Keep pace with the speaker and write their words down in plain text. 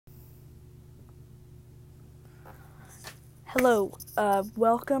Hello,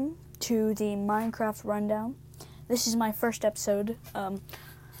 welcome to the Minecraft Rundown. This is my first episode. I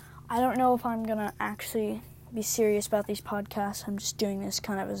don't know if I'm gonna actually be serious about these podcasts. I'm just doing this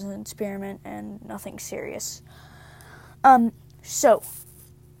kind of as an experiment and nothing serious. So,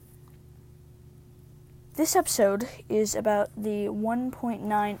 this episode is about the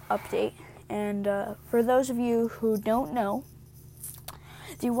 1.9 update, and for those of you who don't know,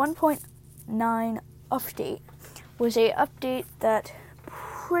 the 1.9 update was a update that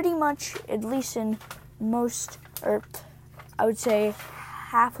pretty much, at least in most, or I would say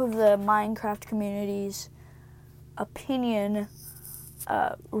half of the Minecraft community's opinion,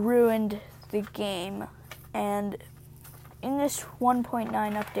 ruined the game. And in this 1.9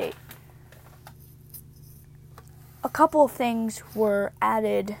 update, a couple of things were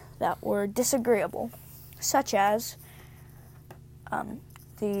added that were disagreeable, such as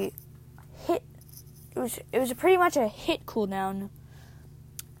the hit. It was pretty much a hit cooldown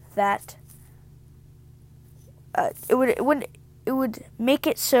that it would make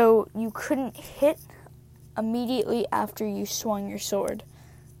it so you couldn't hit immediately after you swung your sword,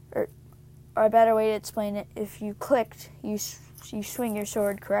 or a better way to explain it: if you clicked, you swing your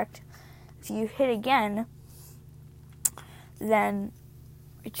sword, correct? If you hit again, then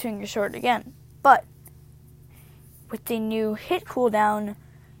you swing your sword again. But with the new hit cooldown,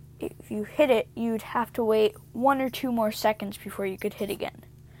 if you hit it, you'd have to wait 1 or 2 more seconds before you could hit again.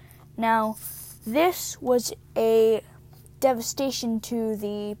 Now, this was a devastation to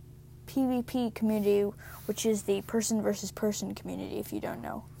the PvP community, which is the person versus person community, if you don't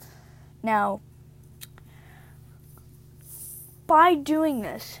know. Now, by doing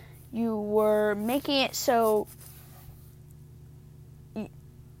this, you were making it so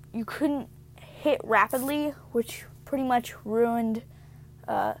you couldn't hit rapidly, which pretty much ruined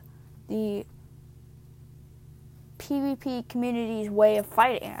the PvP community's way of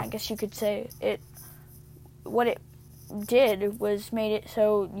fighting. I guess you could say what it did was made it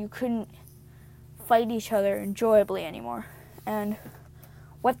so you couldn't fight each other enjoyably anymore. And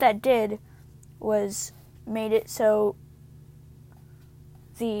what that did was made it so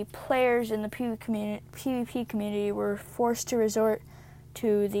the players in the PvP community were forced to resort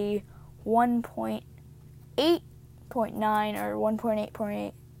to the 1.8.9 or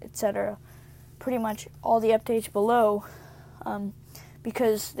 1.8.8, etc. Pretty much all the updates below,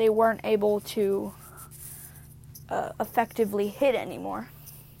 because they weren't able to effectively hit anymore.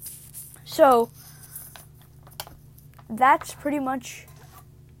 So that's pretty much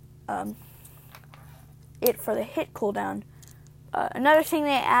it for the hit cooldown. Another thing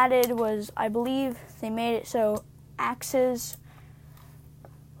they added was, I believe they made it so axes,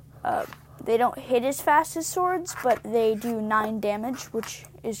 they don't hit as fast as swords, but they do 9 damage, which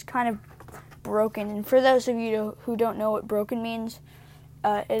is kind of broken. And for those of you who don't know what broken means,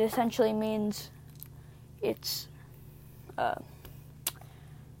 it essentially means it's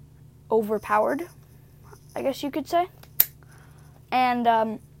overpowered, I guess you could say.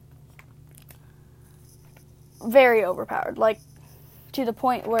 And very overpowered, like to the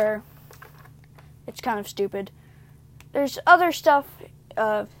point where it's kind of stupid. There's other stuff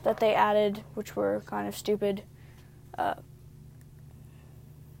that they added, which were kind of stupid,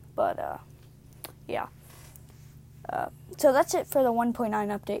 but yeah. So that's it for the 1.9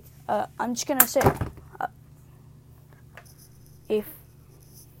 update. I'm just gonna say a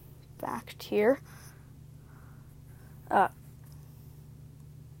fact here.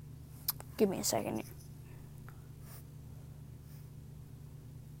 Give me a second here.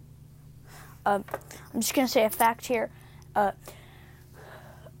 I'm just gonna say a fact here.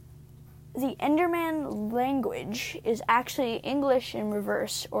 The Enderman language is actually English in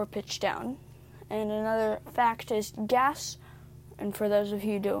reverse, or pitch down. And another fact is ghast, and for those of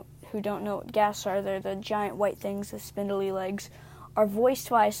you who don't know what ghasts are, they're the giant white things with spindly legs, are voiced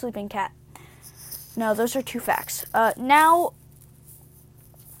by a sleeping cat. Now, those are 2 facts. Now,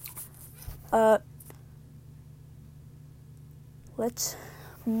 let's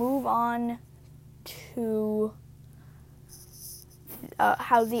move on to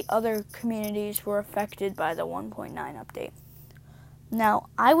how the other communities were affected by the 1.9 update. Now,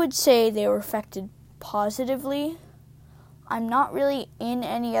 I would say they were affected positively. I'm not really in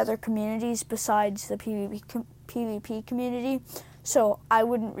any other communities besides the PvP community, so I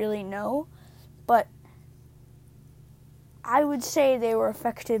wouldn't really know. But I would say they were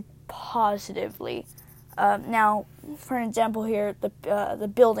affected positively. Now, for an example here,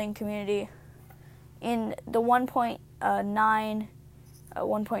 the building community. In the 1.9,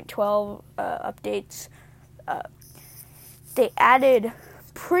 1.12 updates, they added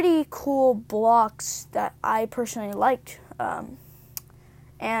pretty cool blocks that I personally liked.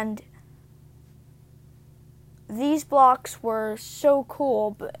 And these blocks were so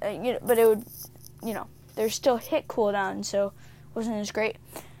cool, but it would, there's still hit cooldown, so it wasn't as great.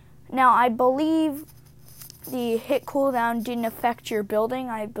 Now, I believe the hit cooldown didn't affect your building.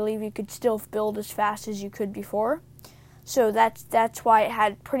 I believe you could still build as fast as you could before. So that's why it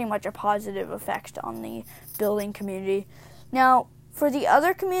had pretty much a positive effect on the building community. Now, for the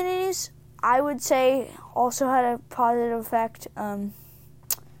other communities, I would say also had a positive effect.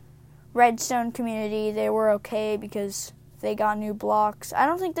 Redstone community, they were okay because they got new blocks. I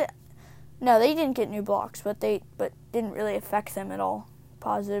don't think that... No, they didn't get new blocks, but didn't really affect them at all,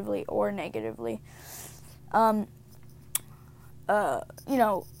 positively or negatively. Pretty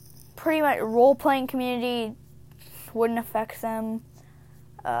much role-playing community wouldn't affect them.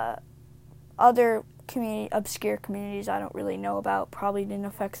 Other obscure communities I don't really know about probably didn't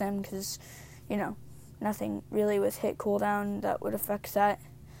affect them because, nothing really with hit cooldown that would affect that.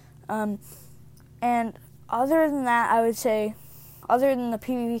 And other than that, I would say, other than the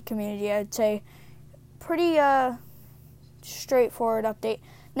PvP community, I'd say pretty straightforward update.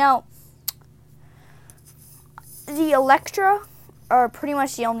 Now, the Electra are pretty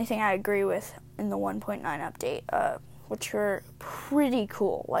much the only thing I agree with in the 1.9 update, which are pretty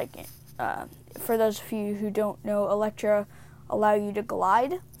cool. Like, for those of you who don't know, Electra allow you to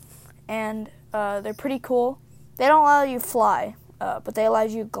glide, and they're pretty cool. They don't allow you to fly, but they allow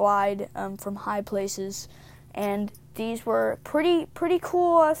you to glide from high places, and these were pretty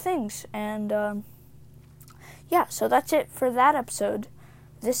cool things. And yeah, so that's it for that episode.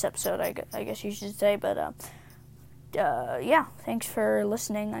 This episode, I guess you should say, but yeah, thanks for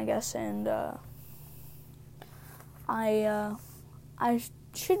listening, I guess, and I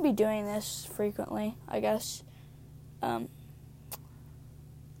should be doing this frequently, I guess. And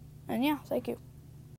yeah, thank you.